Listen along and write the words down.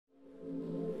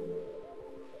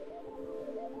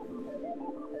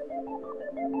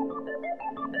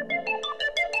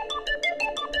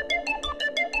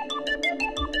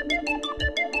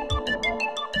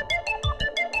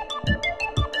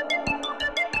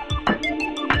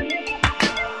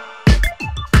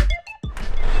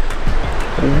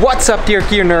What's up, dear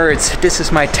gear nerds? This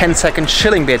is my 10-second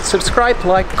shilling bit. Subscribe,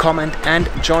 like, comment and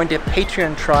join the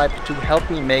Patreon tribe to help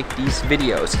me make these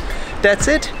videos. That's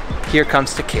it, here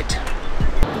comes the kit.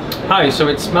 Hi, so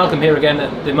it's Malcolm here again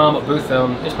at the Marmot booth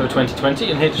on ISPO 2020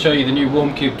 and here to show you the new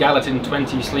Warmcube Gallatin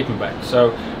 20 sleeping bag.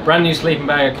 So brand new sleeping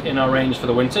bag in our range for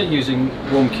the winter using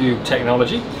Warmcube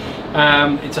technology.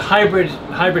 It's a hybrid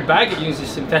bag. It uses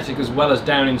synthetic as well as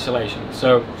down insulation.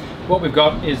 So what we've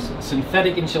got is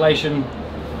synthetic insulation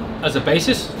as a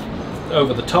basis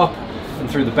over the top and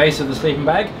through the base of the sleeping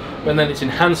bag, and then it's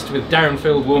enhanced with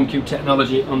down-filled Warmcube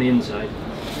technology on the inside.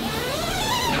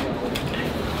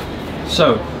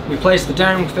 So we place the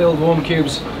down-filled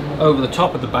Warmcubes over the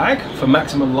top of the bag for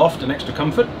maximum loft and extra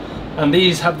comfort, and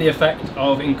these have the effect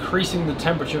of increasing the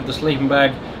temperature of the sleeping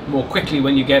bag more quickly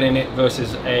when you get in it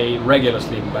versus a regular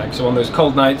sleeping bag. So on those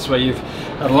cold nights where you've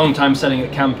had a long time setting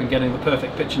at camp and getting the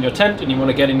perfect pitch in your tent and you want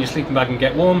to get in your sleeping bag and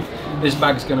get warm, this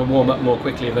bag's going to warm up more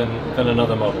quickly than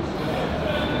another model.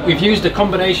 We've used a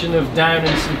combination of down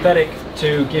and synthetic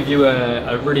to give you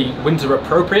a really winter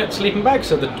appropriate sleeping bag.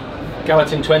 So the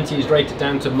Gallatin 20 is rated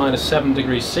down to -7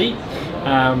 degrees C.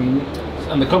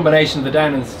 And the combination of the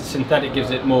down and synthetic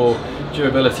gives it more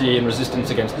durability and resistance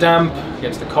against damp,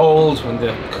 against the cold. When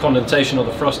the condensation or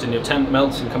the frost in your tent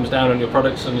melts and comes down on your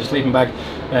products, on your sleeping bag,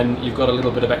 then you've got a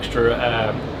little bit of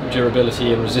extra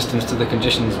durability and resistance to the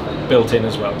conditions built in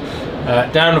as well.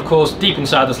 Down, of course, deep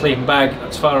inside the sleeping bag,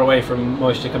 that's far away from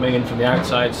moisture coming in from the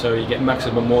outside, so you get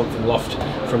maximum warmth and loft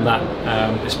from that,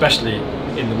 especially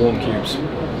in the Warmcubes.